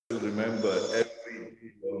remember every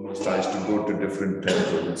day almost I used to go to different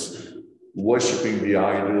temples, worshipping the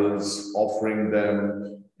idols, offering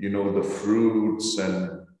them, the fruits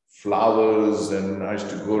and flowers, and I used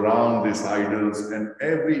to go around these idols, and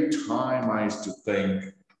every time I used to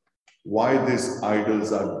think, why these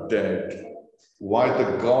idols are dead, why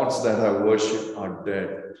the gods that I worship are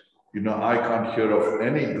dead. I can't hear of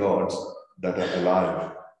any gods that are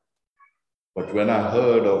alive. But when I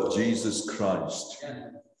heard of Jesus Christ,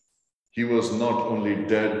 he was not only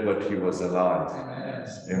dead, but he was alive.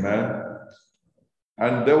 Amen.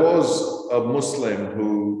 And there was a Muslim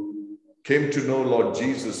who came to know Lord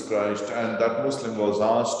Jesus Christ, and that Muslim was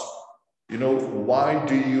asked, why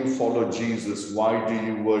do you follow Jesus? Why do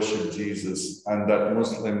you worship Jesus? And that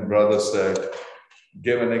Muslim brother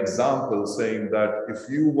gave an example saying that if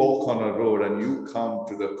you walk on a road and you come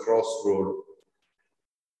to the crossroad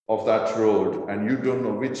of that road and you don't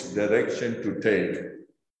know which direction to take,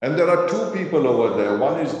 and there are two people over there,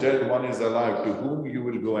 one is dead, one is alive, to whom you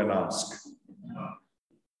will go and ask,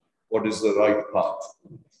 what is the right path?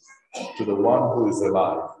 To the one who is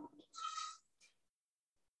alive.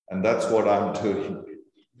 And that's what I'm doing.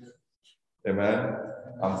 Amen.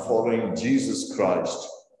 I'm following Jesus Christ,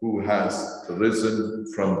 who has risen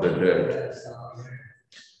from the dead.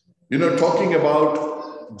 Talking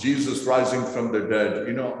about Jesus rising from the dead,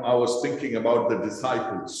 I was thinking about the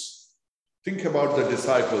disciples. Think about the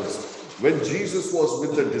disciples. When Jesus was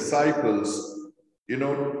with the disciples,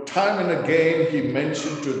 time and again, he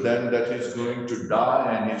mentioned to them that he's going to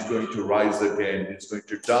die and he's going to rise again. He's going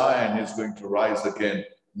to die and he's going to rise again.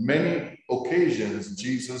 Many occasions,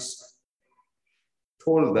 Jesus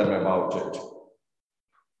told them about it.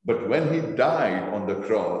 But when he died on the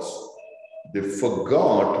cross, they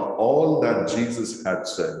forgot all that Jesus had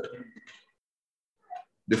said.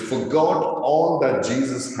 They forgot all that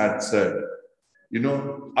Jesus had said.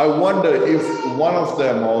 I wonder if one of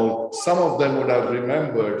them or some of them would have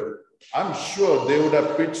remembered. I'm sure they would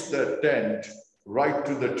have pitched their tent right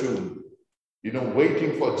to the tomb,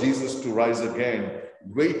 waiting for Jesus to rise again,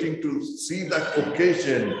 waiting to see that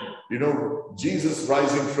occasion, Jesus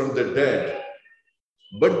rising from the dead.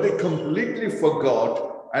 But they completely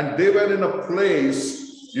forgot, and they were in a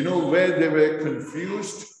place, where they were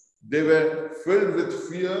confused, they were filled with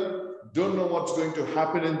fear, don't know what's going to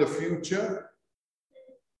happen in the future.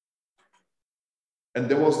 And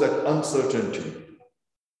there was that uncertainty.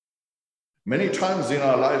 Many times in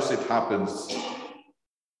our lives it happens.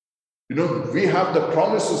 We have the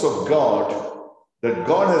promises of God, that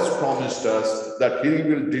God has promised us that he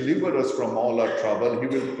will deliver us from all our trouble. He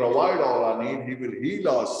will provide all our need. He will heal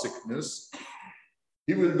our sickness.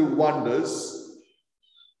 He will do wonders.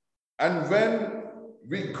 And when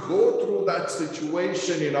we go through that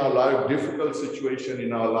situation in our life, difficult situation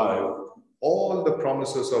in our life, all the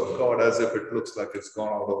promises of God, as if it looks like it's gone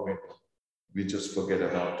out of window, we just forget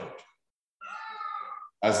about it.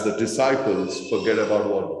 As the disciples forgot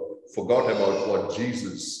about what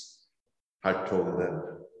Jesus had told them.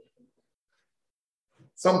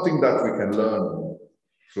 Something that we can learn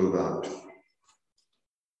through that.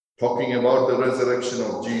 Talking about the resurrection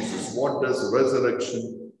of Jesus, what does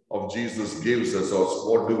resurrection of Jesus gives us, or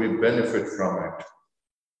what do we benefit from it?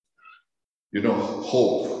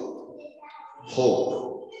 Hope.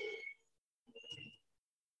 Hope.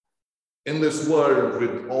 In this world,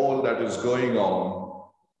 with all that is going on,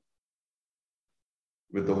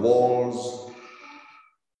 with the wars,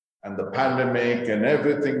 and the pandemic and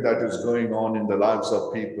everything that is going on in the lives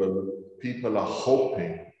of people are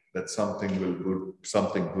hoping that something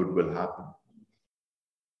good will happen.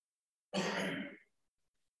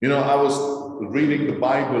 I was reading the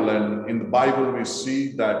Bible, and in the Bible we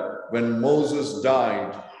see that when Moses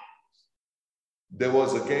died, there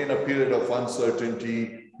was again a period of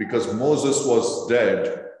uncertainty because Moses was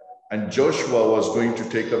dead and Joshua was going to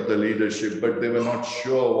take up the leadership, but they were not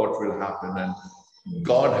sure what will happen. And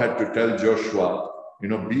God had to tell Joshua,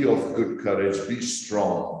 be of good courage, be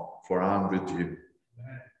strong, for I am with you.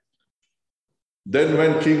 Then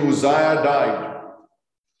when King Uzziah died,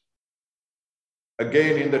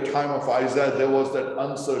 again in the time of Isaiah, there was that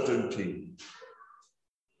uncertainty.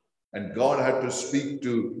 And God had to speak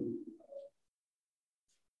to,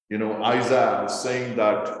 Isaiah, saying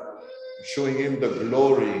that, showing him the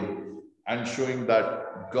glory and showing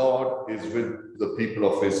that God is with the people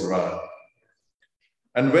of Israel.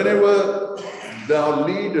 And whenever there are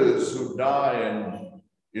leaders who die and,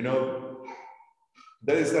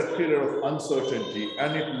 there is that period of uncertainty,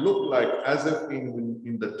 and it looked like as if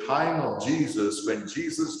in the time of Jesus, when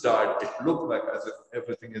Jesus died, it looked like as if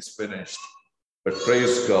everything is finished. But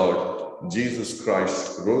praise God, Jesus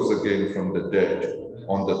Christ rose again from the dead.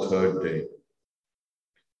 on the third day.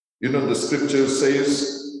 You know, the scripture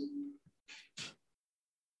says,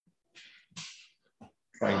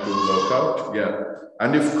 trying to work out, yeah.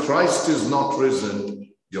 And if Christ is not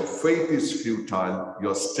risen, your faith is futile,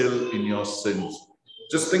 you're still in your sins.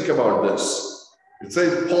 Just think about this. It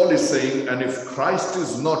says, Paul is saying, and if Christ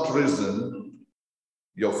is not risen,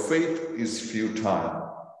 your faith is futile.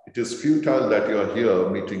 It is futile that you are here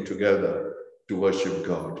meeting together to worship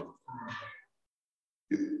God.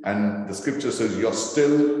 And the scripture says, you're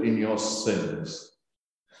still in your sins.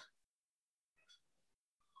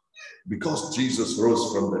 Because Jesus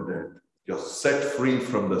rose from the dead, you're set free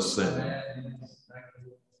from the sin.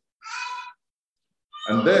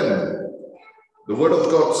 And then the word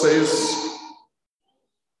of God says,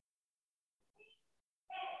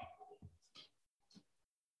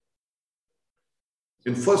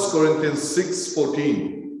 in 1 Corinthians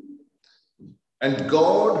 6:14, and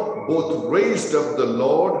God both raised up the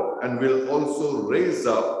Lord and will also raise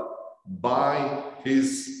up by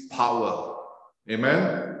his power.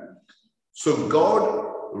 Amen. So God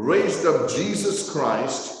raised up Jesus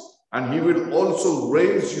Christ, and he will also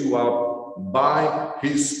raise you up by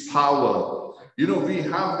his power. You know, we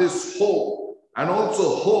have this hope, and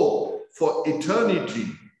also hope for eternity.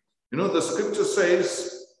 You know, the scripture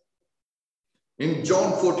says in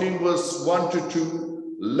John 14 verse 1 to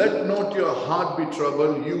 2, let not your heart be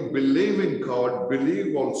troubled. You believe in God,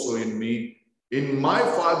 believe also in me. In my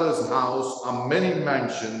Father's house are many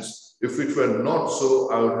mansions. If it were not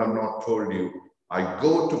so, I would have not told you. I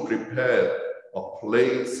go to prepare a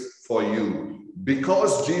place for you.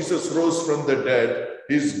 Because Jesus rose from the dead,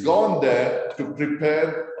 he's gone there to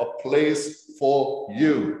prepare a place for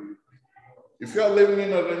you. If you are living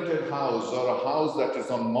in a rented house or a house that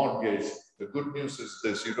is on mortgage, the good news is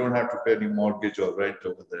this: you don't have to pay any mortgage or rent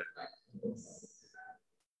over there.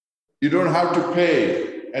 You don't have to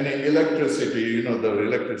pay any electricity. You know, the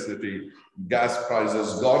electricity, gas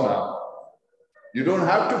prices gone up. You don't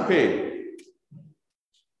have to pay.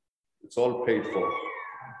 It's all paid for.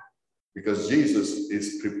 Because Jesus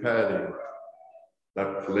is preparing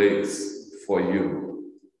that place for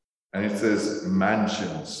you. And it says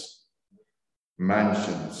mansions.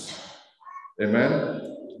 Mansions. Amen?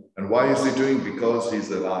 And why is he doing? Because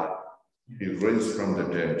he's alive. He raised from the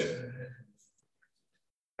dead.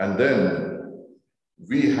 And then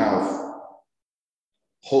we have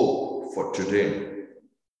hope for today.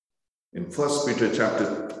 In 1 Peter chapter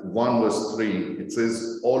 1 verse 3, it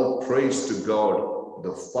says, all praise to God,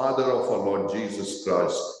 the Father of our Lord Jesus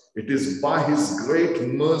Christ. It is by his great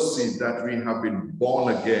mercy that we have been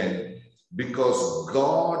born again, because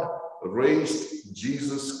God raised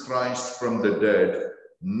Jesus Christ from the dead.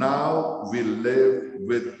 Now we live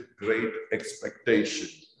with great expectation.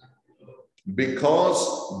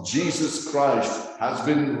 Because Jesus Christ has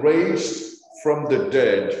been raised from the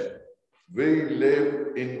dead, we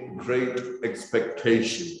live in great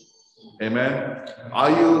expectation. Amen.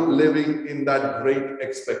 Are you living in that great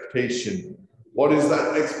expectation? What is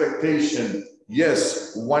that expectation?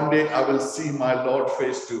 Yes, one day I will see my Lord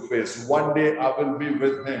face to face. One day I will be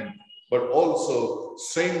with him. But also,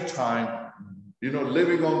 same time, you know,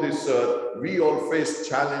 living on this earth, we all face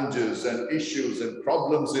challenges and issues and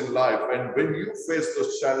problems in life. And when you face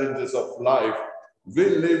those challenges of life, we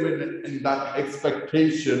live in that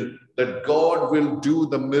expectation that God will do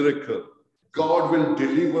the miracle. God will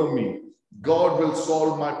deliver me. God will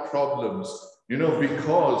solve my problems. You know,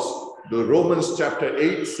 because the Romans chapter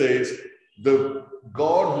 8 says, the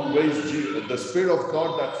God who raised Jesus, the Spirit of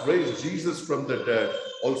God that raised Jesus from the dead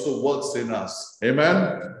also works in us.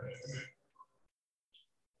 Amen.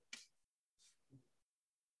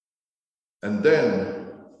 And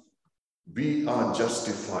then we are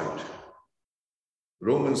justified.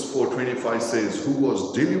 Romans 4:25 says, who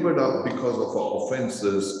was delivered up because of our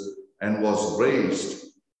offenses and was raised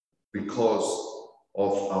because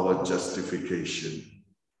of our justification.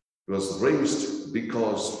 He was raised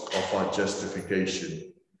because of our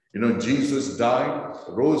justification. You know, Jesus died,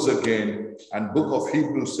 rose again, and book of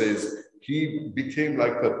Hebrews says he became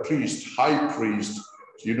like a priest, high priest,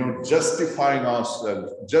 you know, justifying us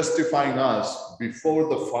before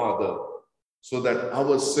the Father, so that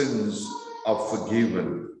our sins are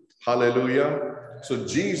forgiven. Hallelujah. So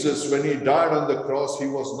Jesus, when he died on the cross, he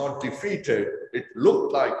was not defeated. It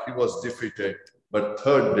looked like he was defeated, but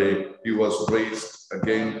third day he was raised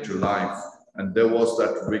again to life, and there was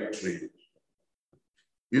that victory.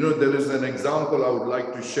 You know, there is an example I would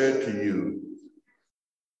like to share to you.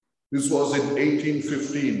 This was in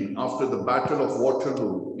 1815, after the Battle of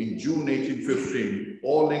Waterloo. In June 1815,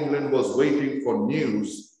 all England was waiting for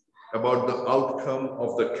news about the outcome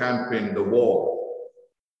of the campaign, the war.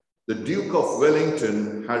 The Duke of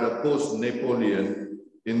Wellington had opposed Napoleon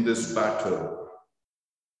in this battle.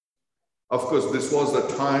 Of course, this was the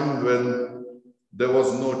time when there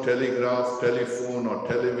was no telegraph, telephone, or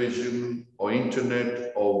television, or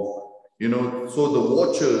internet, or, so the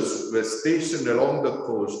watchers were stationed along the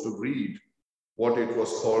coast to read what it was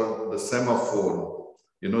called the semaphore.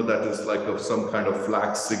 That is like some kind of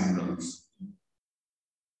flag signals.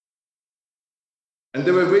 And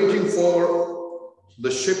they were waiting for the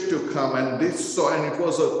ship to come, and they saw, and it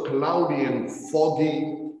was a cloudy and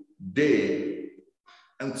foggy day.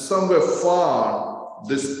 And somewhere far,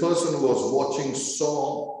 this person who was watching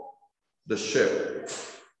saw the ship.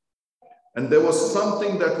 And there was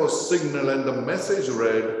something that was signal, and the message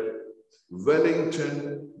read,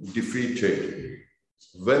 Wellington defeated.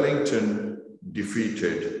 Wellington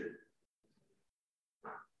defeated.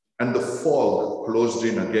 And the fog closed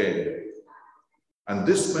in again. And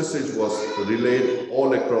this message was relayed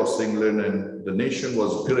all across England, and the nation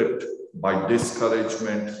was gripped by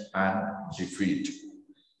discouragement and defeat.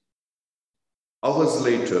 Hours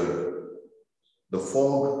later, the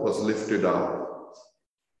fog was lifted up,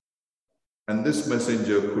 and this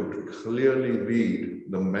messenger could clearly read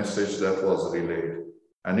the message that was relayed.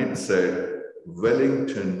 And it said,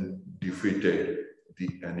 Wellington defeated the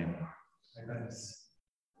enemy.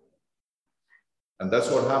 And that's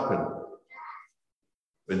what happened.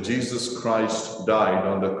 When Jesus Christ died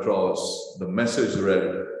on the cross, the message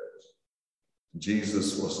read,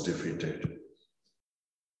 Jesus was defeated.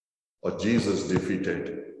 Or Jesus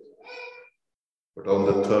defeated. But on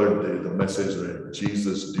the third day, the message read,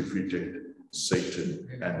 Jesus defeated Satan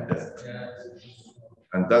and death.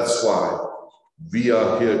 And that's why we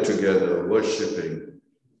are here together worshiping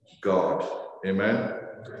God. Amen.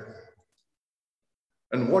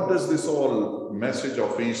 And what does this whole message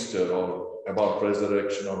of Easter or about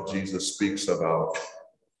resurrection of Jesus speaks about?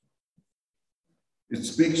 It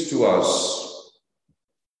speaks to us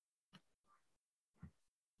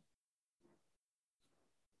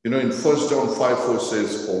in 1 John 5:4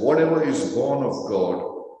 says, for whatever is born of God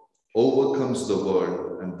overcomes the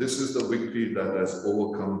world, and this is the victory that has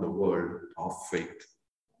overcome the world, our faith.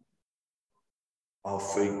 Our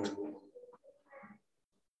faith.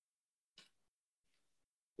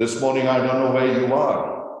 This morning, I don't know where you are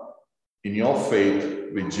in your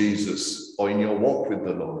faith with Jesus or in your walk with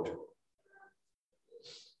the Lord.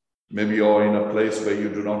 Maybe you're in a place where you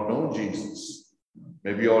do not know Jesus.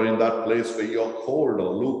 Maybe you're in that place where you're cold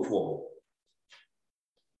or lukewarm.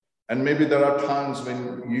 And maybe there are times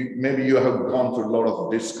when you have gone through a lot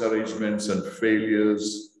of discouragements and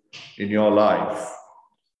failures in your life.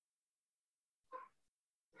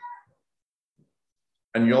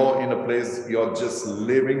 And you're in a place, you're just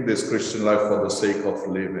living this Christian life for the sake of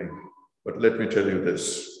living. But let me tell you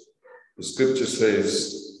this. The scripture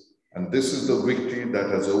says, and this is the victory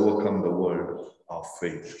that has overcome the world, our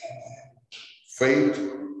faith. Faith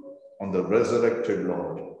on the resurrected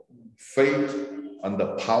Lord. Faith on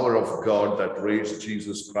the power of God that raised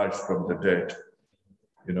Jesus Christ from the dead.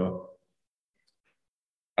 And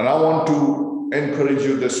I want to encourage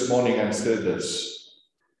you this morning and say this.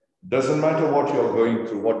 Doesn't matter what you're going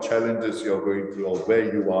through, what challenges you're going through, or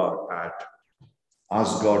where you are at.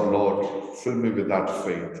 Ask God, Lord, fill me with that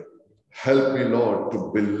faith. Help me, Lord,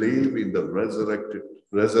 to believe in the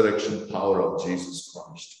resurrection power of Jesus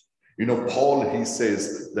Christ. Paul, he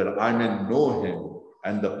says that I may know him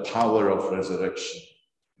and the power of resurrection.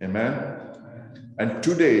 Amen? And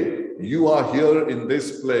today, you are here in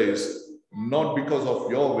this place, not because of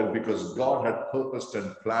your will, because God had purposed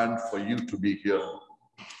and planned for you to be here.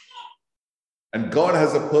 And God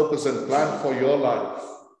has a purpose and plan for your life.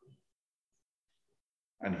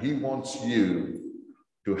 And he wants you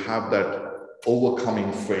to have that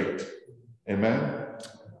overcoming faith. Amen?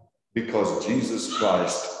 Because Jesus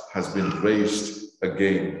Christ has been raised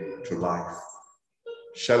again to life.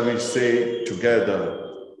 Shall we say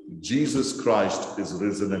together, Jesus Christ is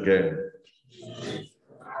risen again?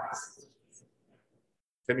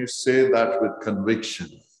 Can you say that with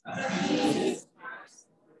conviction?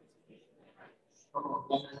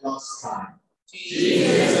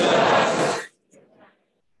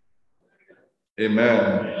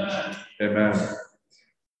 Amen. Amen.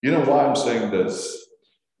 You know why I'm saying this?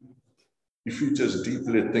 If you just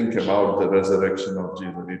deeply think about the resurrection of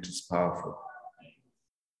Jesus, it is powerful.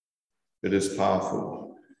 It is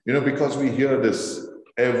powerful. Because we hear this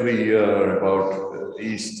every year about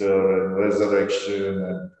Easter and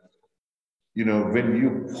resurrection. And, when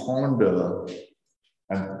you ponder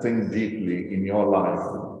and think deeply in your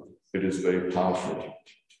life, it is very powerful.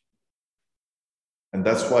 And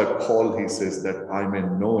that's why Paul, he says that I may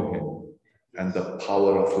know him and the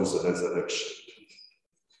power of his resurrection.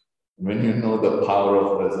 When you know the power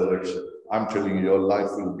of resurrection, I'm telling you, your life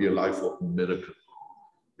will be a life of miracle.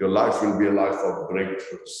 Your life will be a life of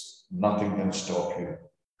breakthroughs. Nothing can stop you.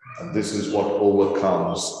 And this is what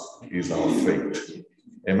overcomes is our faith.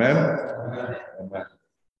 Amen? Amen.